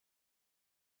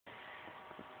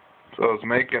So I was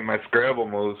making my Scrabble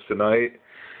moves tonight,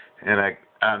 and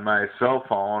on my cell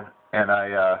phone, and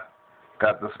I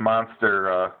got this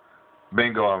monster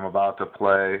bingo I'm about to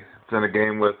play. It's in a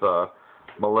game with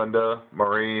Melinda,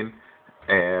 Maureen,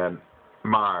 and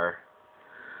Mar.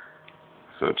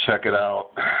 So check it out.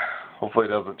 Hopefully it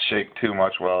doesn't shake too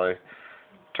much while I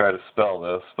try to spell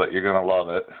this, but you're gonna love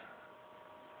it.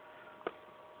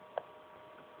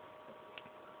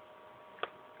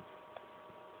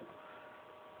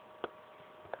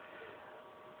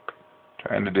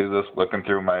 Trying to do this looking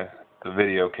through the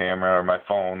video camera or my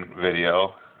phone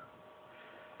video.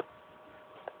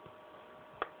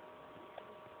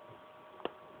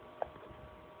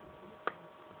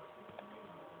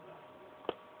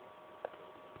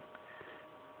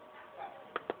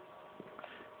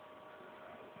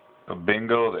 A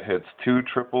bingo that hits 2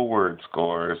 triple word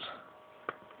scores.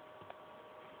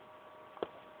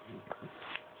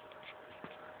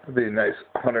 That'd be a nice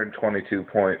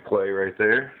 122-point play right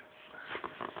there.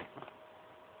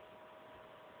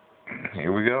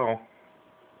 Here we go.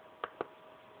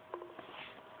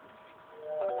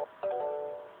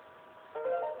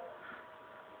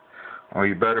 Well,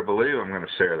 you better believe I'm going to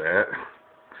share that.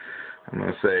 I'm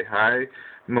going to say, hi,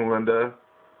 Melinda,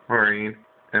 Maureen,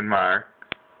 and Mar.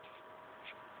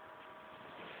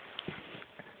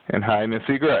 And hi,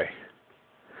 Missy Gray.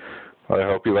 Well, I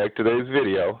hope you liked today's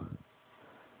video.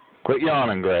 Quit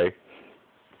yawning, Gray.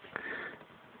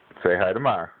 Say hi to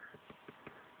Mar.